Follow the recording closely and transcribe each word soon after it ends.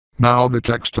Now the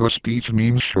text-to-speech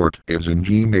meme short is in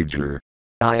G major.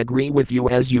 I agree with you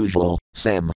as usual,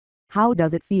 Sam. How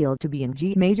does it feel to be in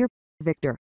G major,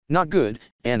 Victor? Not good,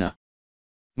 Anna.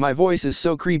 My voice is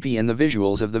so creepy and the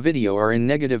visuals of the video are in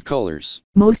negative colors.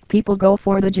 Most people go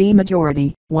for the G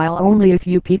majority, while only a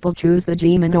few people choose the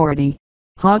G minority.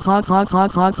 Hot hot hot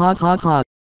hot hot hot hot hot.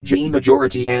 G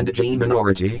majority and G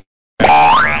minority.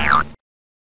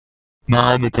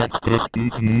 Now the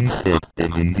text-to-speech meme short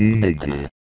is in G major.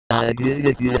 I agree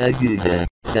with you as usual,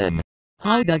 Sam.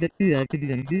 How does it feel to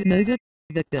be in G major,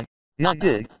 Victor? Not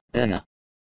good, Anna.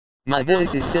 My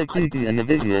voice is so creepy and the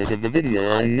visuals of the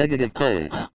video are in negative colors.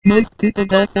 Most people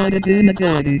go for the G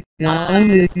majority, while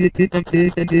only a few people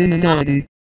choose the G minority.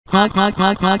 Hot hot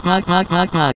hot hot hot hot hot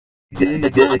hot. G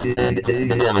majority and G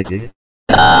minority.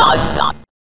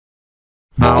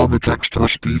 Now the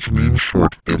text-to-speech meme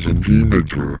short is in G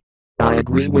major. I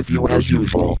agree with you as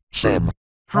usual, Sam.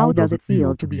 How does it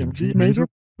feel to be in G major,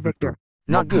 Victor?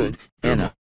 Not good,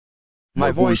 Anna.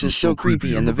 My voice is so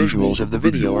creepy and the visuals of the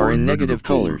video are in negative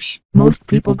colors. Most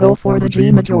people go for the G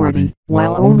majority,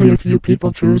 while only a few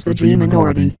people choose the G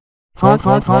minority. Hot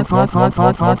hot hot hot hot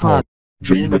hot hot hot.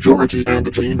 G majority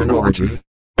and G minority.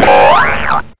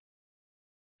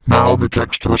 Now the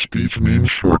text-to-speech meme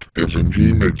short is in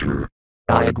G major.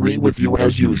 I agree with you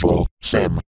as usual,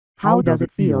 Sam. How does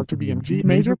it feel to be in G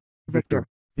major, Victor?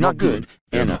 Not good,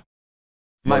 Anna.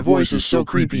 My voice is so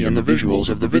creepy and the visuals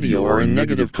of the video are in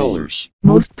negative colors.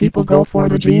 Most people go for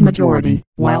the G majority,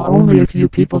 while only a few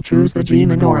people choose the G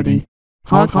minority.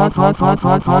 Hot hot hot hot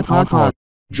hot hot hot hot.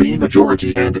 G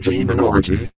majority and G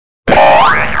minority.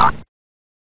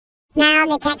 Now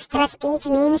the text-to-speech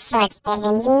meme short is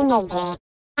in G major.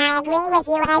 I agree with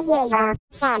you as usual,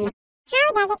 Sam.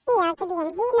 How does it feel to be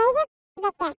in G major,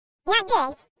 Victor? Not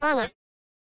good, Anna.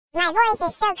 My voice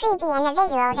is so creepy and the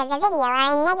visuals of the video are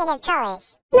in negative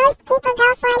colors. Most people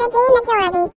go for the G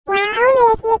majority, while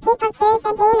only a few people choose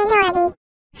the G minority.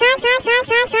 Hot hot hot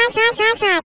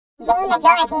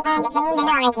hot hot hot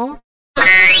hot hot. G majority and G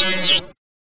minority.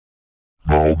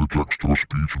 Now the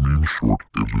text-to-speech meme short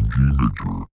is in G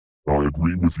major. I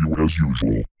agree with you as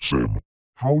usual, Sam.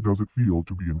 How does it feel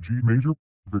to be in G major,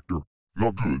 Victor?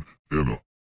 Not good, Anna.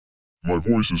 My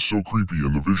voice is so creepy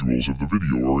and the visuals of the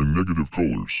video are in negative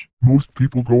colors. Most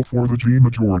people go for the G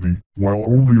majority, while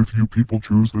only a few people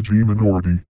choose the G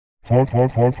minority. Hot hot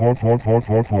hot hot hot hot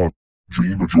hot hot.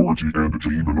 G majority and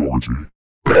G minority.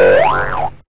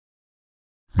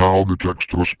 Now the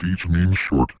text-to-speech meme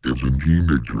short is in G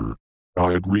major.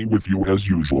 I agree with you as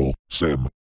usual, Sam.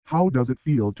 How does it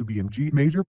feel to be in G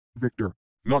major, Victor?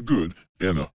 Not good,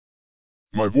 Anna.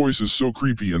 My voice is so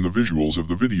creepy and the visuals of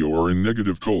the video are in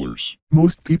negative colors.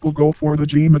 Most people go for the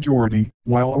G majority,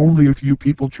 while only a few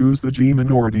people choose the G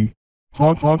minority.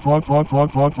 Hot hot hot hot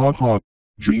hot hot hot hot.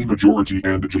 G majority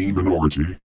and G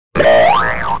minority.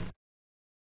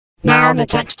 Now the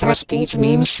text-to-speech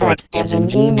meme short is in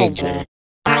G major.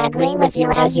 I agree with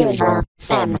you as usual,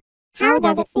 Sam. How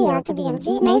does it feel to be in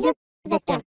G major,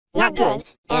 Victor? Not good,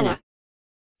 Anna.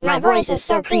 My voice is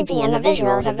so creepy and the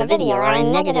visuals of the video are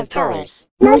in negative colors.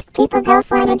 Most people go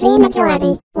for the G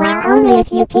majority, while only a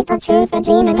few people choose the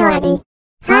G minority.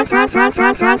 Hot hot hot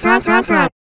hot hot hot hot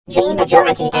hot. G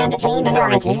majority and G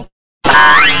minority.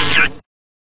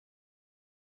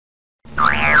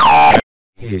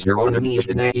 He's their enemies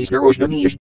and that he's their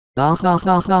enemies. Ha ha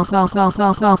ha ha ha ha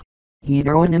ha ha.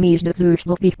 Hier enemies dat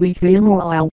zuurslopig bij veel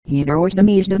noal. Hier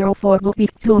enemies dat er voorlopig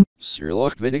zum.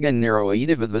 Surloch wittigen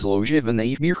neroïde with visloge van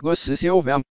de mirgus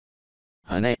sisiovem.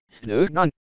 Hane, leuk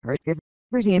dan. Hertje,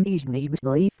 verzin is niet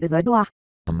besleef is uit lach.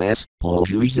 A mess, Paul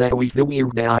Jews that we the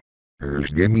weird now.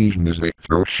 Here's the memes is the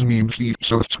throat memes see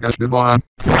so disgusted on.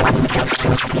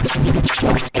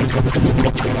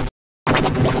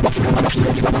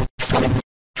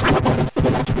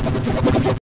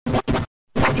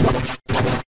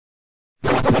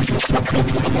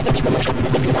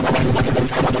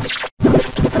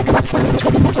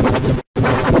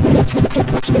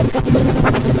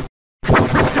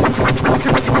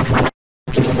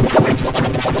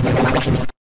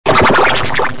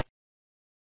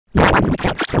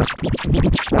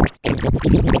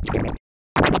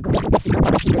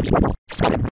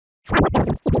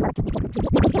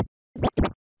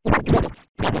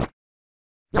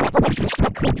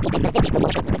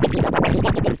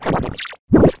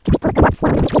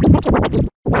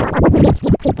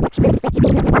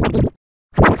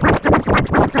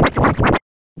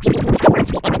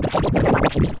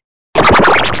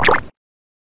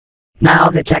 Now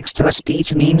the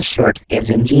text-to-speech meme short is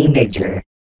in G major.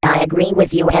 I agree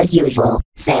with you as usual,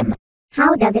 Sam.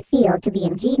 How does it feel to be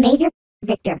in G major,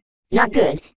 Victor? Not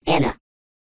good, Anna.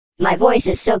 My voice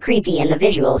is so creepy and the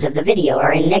visuals of the video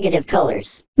are in negative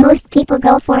colors. Most people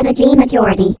go for the G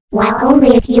majority, while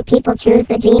only a few people choose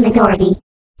the G minority.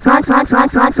 Hot hot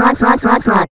hot hot hot hot hot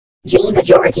hot. G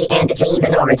majority and G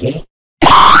minority.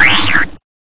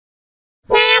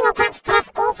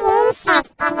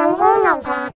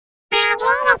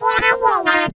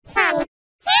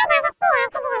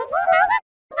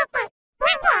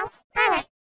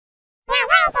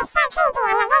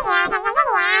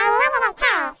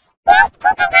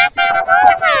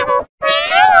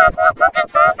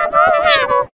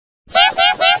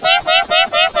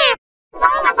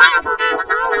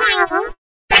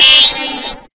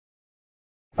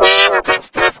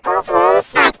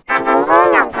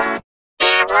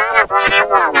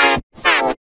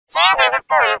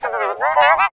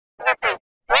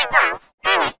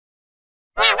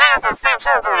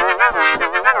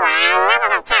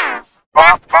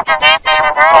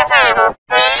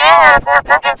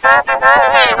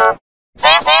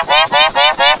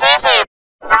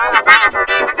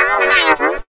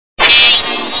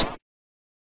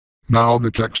 Now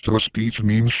the text to speech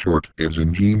meme short is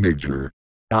in G major.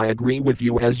 I agree with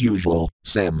you as usual,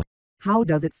 Sam. How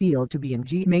does it feel to be in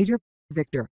G major?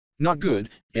 Victor. Not good,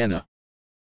 Anna.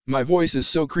 My voice is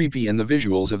so creepy and the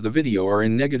visuals of the video are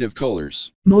in negative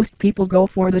colors. Most people go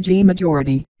for the G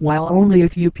majority, while only a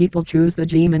few people choose the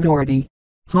G minority.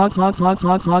 Ha ha ha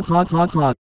ha ha ha ha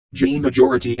ha. G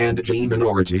majority and the G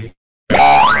minority.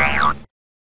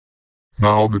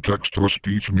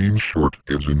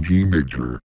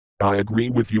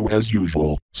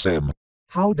 Now the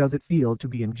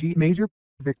text to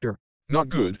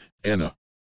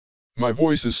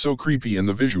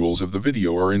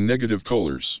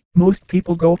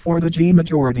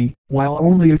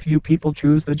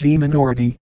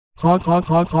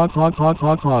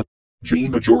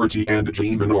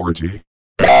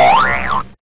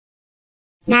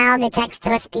speech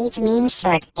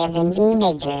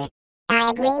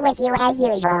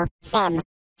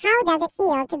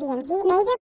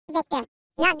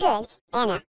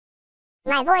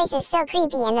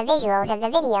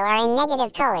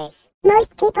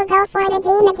meme short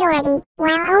is in G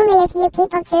major.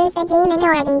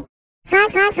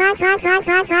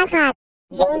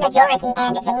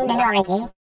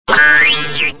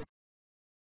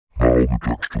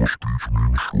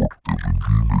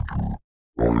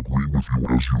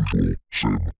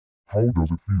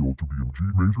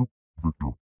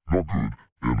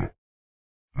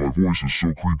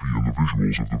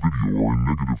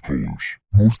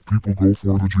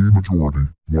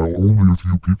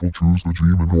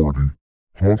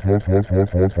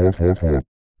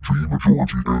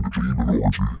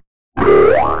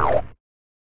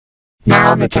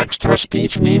 Now the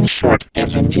text-to-speech meme short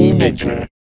is in G major.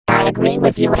 I agree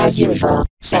with you as usual,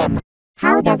 Sam.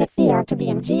 How does it feel to be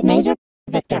in G major,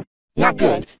 Victor? Not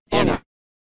good, Anna.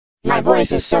 My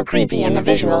voice is so creepy and the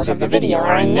visuals of the video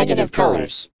are in negative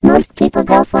colors. Most people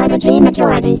go for the G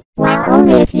majority, while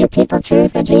only a few people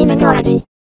choose the G minority.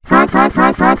 Hot hot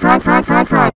hot hot hot hot hot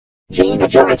hot. G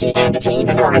majority and G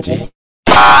minority.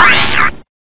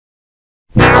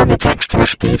 Now the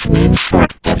text-to-speech meme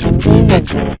short is in G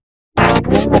major. I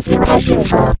agree with you as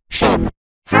usual, Sam.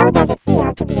 How does it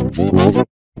feel to be in G major,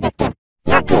 Victor?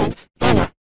 Not good,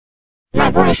 Anna. My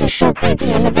voice is so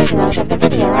creepy and the visuals of the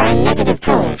video are in negative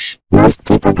colors. Most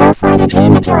people go for the G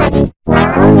majority,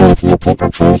 while only a few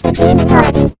people choose the G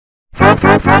minority. Hot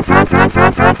hot hot hot hot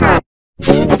hot hot hot.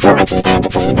 G majority and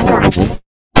G minority. Now the text-to-speech meme short is in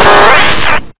G major. I agree with you as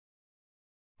usual, Sam.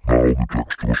 How does it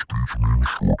feel to be in G major, Victor? Not good, Anna. My voice is so creepy and the visuals of the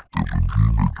video are in negative colors. Most people go for the G majority, while only a few people choose the G minority. Hot hot hot hot hot hot hot hot. G majority and G minority. Now the text-to-speech meme short is in G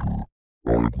major.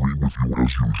 I agree with you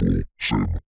as usual,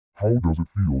 Sam. How does it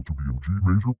feel to be in G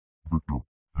major, Victor?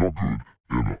 Not good,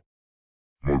 Anna.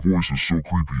 My voice is so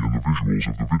creepy and the visuals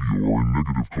of the video are in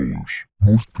negative colors.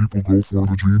 Most people go for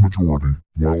the G majority,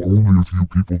 while only a few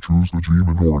people choose the G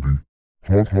minority.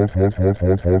 Hot hot hot hot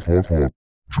hot hot hot hot.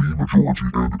 G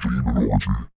majority and G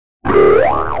minority.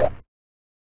 Now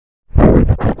the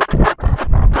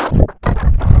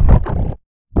text-to-speech meme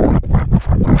short is in G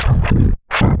major. I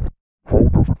agree with you as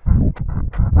usual, Sam.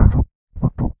 How does it feel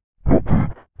to be in G major,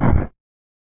 Victor?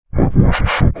 Not good,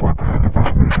 Anna.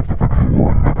 My voice is so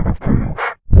creepy and the visuals of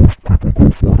the video are in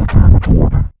negative colors.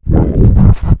 Most people go for the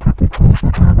G majority,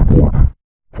 while only a few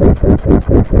people choose the G minority. Hot hot hot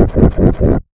hot hot hot hot hot. G majority and G minority. Now the text-to-speech meme short is in G major. I agree with you as usual, Sam. How does it feel to be in G major, Victor? Not good, Anna. My voice is so creepy and the visuals of the video are in negative colors. Most people go for the G majority, while only a few people choose the G minority. Hot hot hot hot hot hot hot hot. G majority and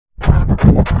G minority. Now the text-to-speech meme short is in G major. I agree with you as usual, Sam. How does it feel to be in G major, Victor? Not good, Anna. My voice is so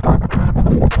creepy and the visuals of the video are in negative colors. Most people go for the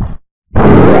G majority, while only a few people choose the G minority. Hot hot hot hot hot hot hot hot. G majority and G minority. Now the text-to-speech meme short is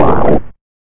in G major. I agree with you as usual, Sam. How does it feel to be in G major, Victor? Not good, Anna. My voice is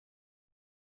so creepy and the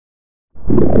visuals of the video are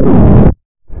in negative colors. Most people go for the G majority, while only a few people choose the G minority. Hot hot hot hot hot hot hot hot. G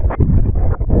majority and G minority.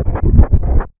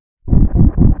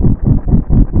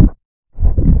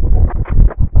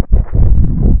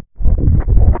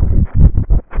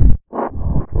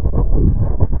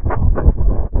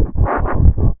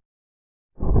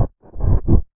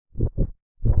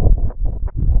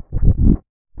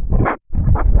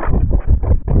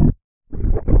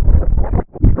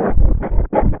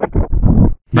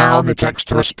 Now the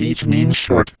text-to-speech means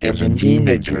short is in G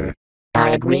major.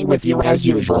 I agree with you as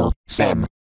usual, Sam.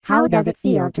 How does it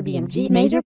feel to be in G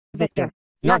major, Victor?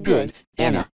 Not good,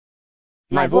 Anna.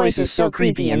 My voice is so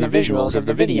creepy and the visuals of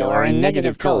the video are in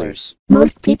negative colors.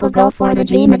 Most people go for the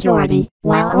G majority,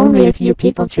 while only a few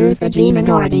people choose the G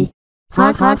minority.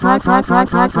 Hot hot hot hot hot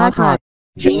hot hot hot.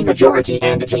 G majority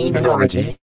and G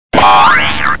minority.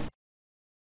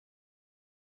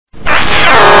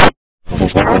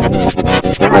 He's no enemies, and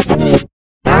he's no enemies.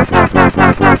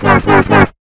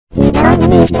 Hier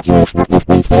enemies dat zuurstof ik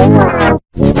weet veel moraal.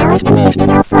 Hier enemies dat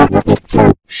er voortlop ik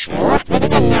zoom. Sherlock vind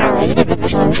ik een narrow with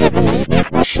resolution en ik meer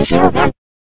was ze zelf aan.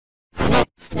 Nee,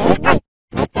 leuk dan.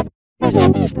 We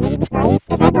zijn iets mee bespreid,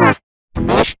 is dat door.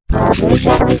 Best, Paul, jullie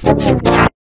zeggen we veel meer daar.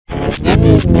 Er is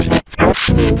niet mis dat zo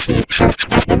sneeuw ziet, zo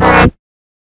schat de baan.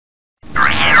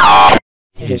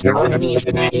 He's no enemies,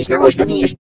 and he's no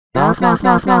enemies.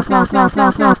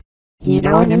 Hier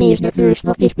enemies dat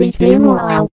zuurstof ik weet veel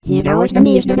moraal. Hier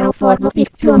enemies dat er voortlop ik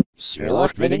zoom.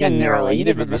 Sherlock vind ik een narrow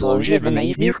with resolution en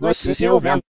ik meer was ze zelf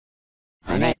aan.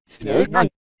 Nee, leuk dan.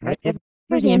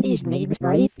 We zijn iets mee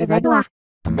bespreid, is dat door.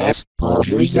 Best, Paul,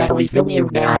 jullie zeggen we veel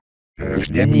meer daar. Er is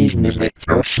niet mis dat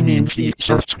zo sneeuw ziet,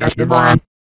 zo schat de baan.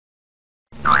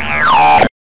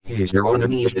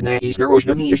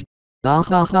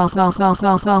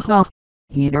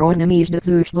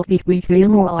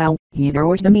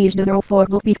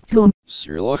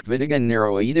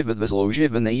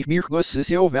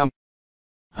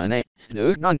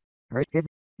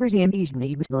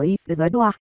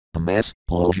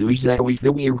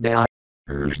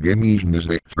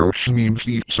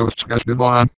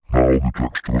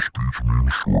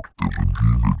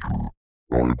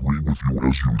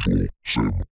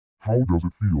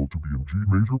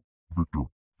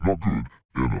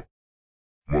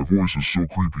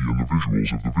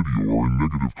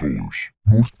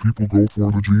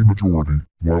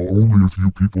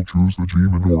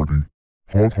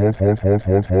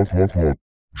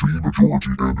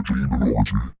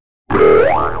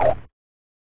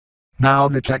 Now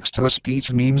the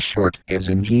text-to-speech means short is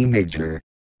in G major.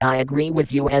 I agree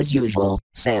with you as usual,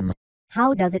 Sam.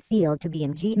 How does it feel to be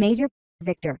in G major,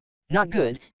 Victor? Not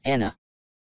good, Anna.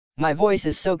 My voice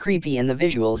is so creepy and the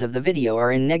visuals of the video are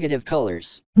in negative colors.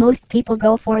 Most people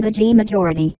go for the G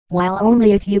majority, while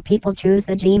only a few people choose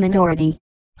the G minority.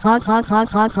 Hot hot hot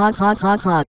hot hot hot hot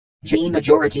hot. G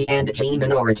majority and G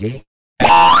minority.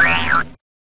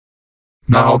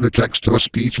 Now the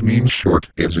text-to-speech means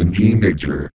short is in G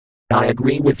major. I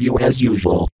agree with you as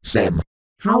usual, Sam.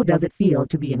 How does it feel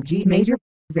to be in G major,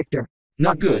 Victor? Not good, Anna. My voice is so creepy and the visuals of the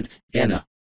video are in negative colors. Most people go for the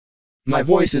G majority, while only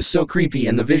a few people choose the G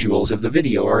minority.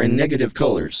 Hot hot hot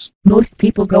hot hot hot hot hot. G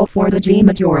majority and G minority. Now the text-to-speech means short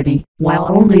is in G major.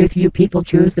 I agree with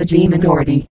you as usual,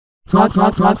 Sam. How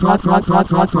does it feel to be in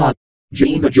G major,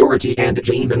 Victor? Not good,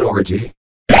 Anna.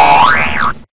 My voice is so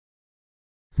creepy and the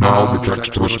visuals of the video are in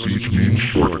negative colors.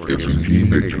 Most people go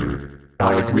for the G majority,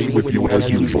 while only a few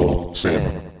people choose the G minority. Hot hot hot hot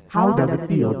hot hot hot hot. G majority and G minority. Now the text-to-speech means short is in G major. I agree with you as usual, Sam. How does it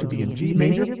feel to be in G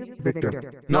major,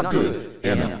 Victor? Not good,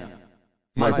 Anna.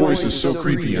 My voice is so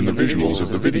creepy and the visuals of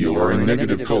the video are in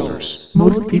negative colors.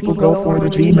 Most people go for the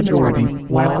G majority,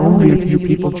 while only a few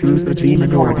people choose the G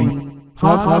minority.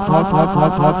 Hot hot hot hot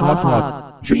hot hot hot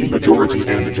hot. G majority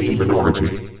and G minority.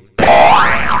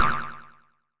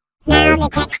 Now the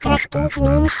text-to-speech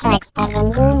means short is in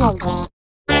G major.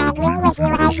 I agree with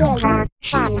you as usual, Sam. How does it feel to be in G major, Victor? Not good, Anna. My voice is so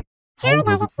creepy and the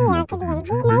visuals of the video are in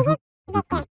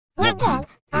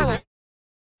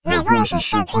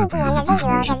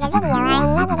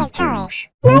negative colors.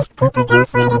 Most people go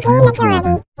for the G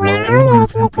majority, while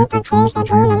only a few people choose the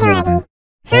G minority.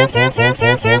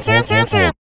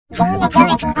 Hot hot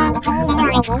hot hot hot hot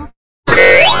hot hot. G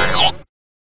majority and G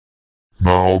minority.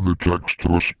 Now the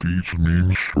text-to-speech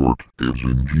means short is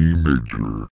in G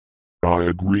major. I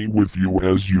agree with you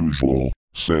as usual,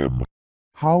 Sam.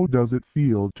 How does it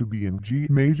feel to be in G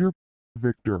major,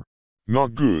 Victor?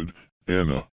 Not good,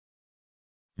 Anna.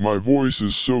 My voice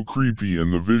is so creepy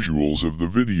and the visuals of the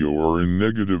video are in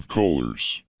negative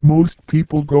colors. Most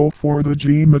people go for the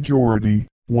G majority,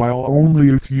 while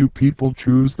only a few people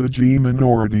choose the G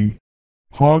minority.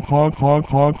 Hot hot hot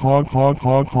hot hot hot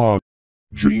hot hot.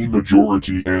 G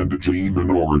majority and G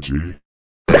minority.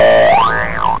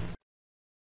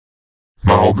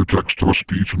 Now the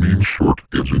text-to-speech means short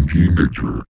is in G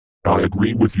major. I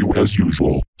agree with you as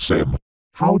usual, Sam.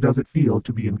 How does it feel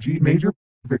to be in G major,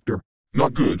 Victor?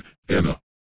 Not good, Anna.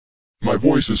 My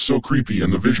voice is so creepy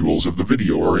and the visuals of the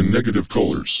video are in negative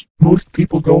colors. Most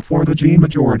people go for the G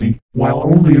majority, while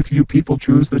only a few people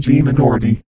choose the G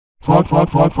minority. Hot hot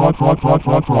hot hot hot hot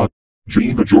hot hot.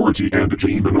 G majority and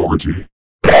G minority.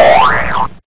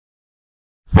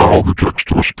 Now the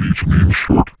text-to-speech meme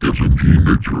short is in G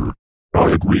major.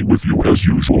 I agree with you as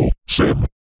usual, Sam.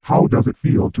 How does it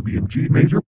feel to be in G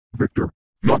major, Victor?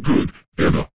 Not good,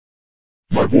 Anna.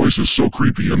 My voice is so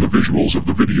creepy and the visuals of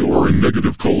the video are in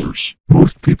negative colors.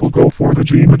 Most people go for the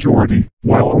G majority,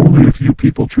 while only a few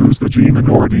people choose the G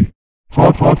minority.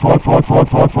 Hot hot hot hot hot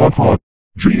hot hot hot.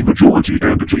 G majority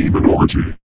and G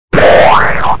minority.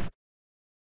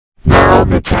 Now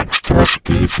the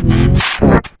text-to-speech meme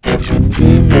short is in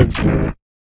G major.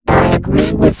 I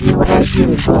agree with you as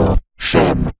usual,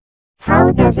 Sam.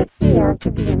 How does it feel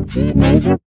to be in G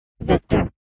major, Victor?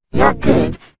 Not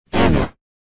good, Anna.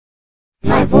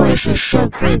 My voice is so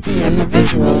creepy and the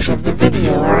visuals of the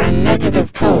video are in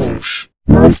negative colors.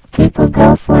 Most people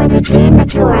go for the G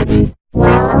majority,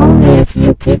 while only a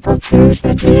few people choose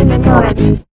the G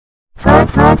minority. Hot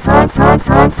hot hot hot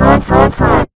hot hot hot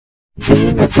hot.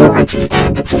 G majority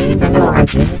and G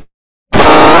minority.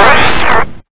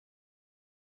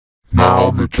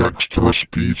 Now the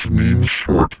text-to-speech meme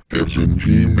short is in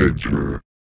G major.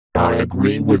 I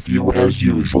agree with you as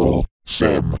usual,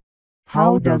 Sam.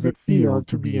 How does it feel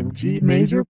to be in G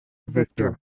major,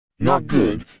 Victor? Not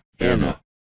good, Anna.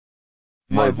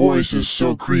 My voice is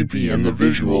so creepy and the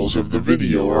visuals of the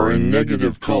video are in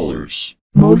negative colors.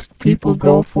 Most people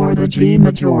go for the G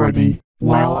majority,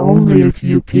 while only a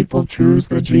few people choose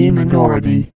the G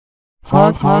minority.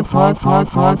 Hot hot hot hot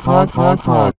hot hot hot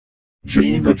hot.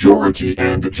 G majority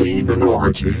and G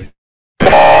minority.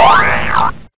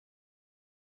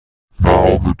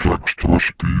 Now the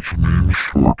text-to-speech meme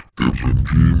short is in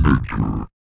G major.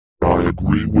 I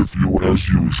agree with you as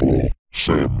usual,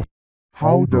 Sam.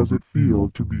 How does it feel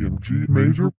to be in G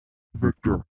major,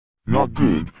 Victor? Not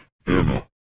good, Anna.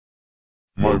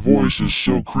 My voice is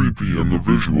so creepy and the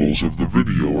visuals of the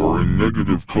video are in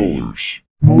negative colors.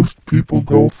 Most people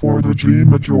go for the G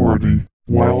majority,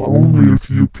 while only a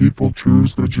few people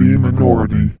choose the G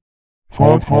minority.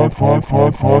 Hot hot hot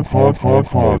hot hot hot hot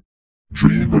hot.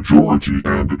 G majority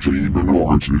and G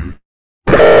minority.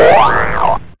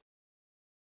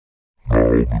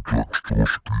 Now the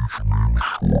text-to-speech meme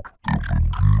short is in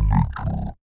G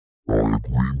major. I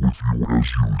agree with you as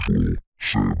usual,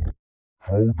 Sam.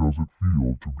 How does it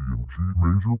feel to be in G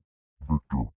major,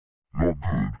 Victor? Not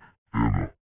good,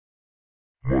 Anna.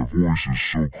 My voice is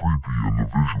so creepy and the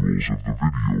visuals of the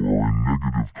video are in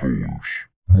negative colors.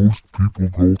 Most people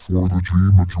go for the G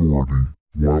majority,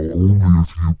 while only a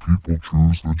few people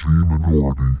choose the G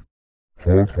minority.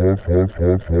 Hot hot hot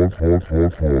hot hot hot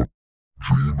hot hot. G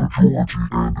majority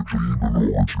and G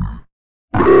minority.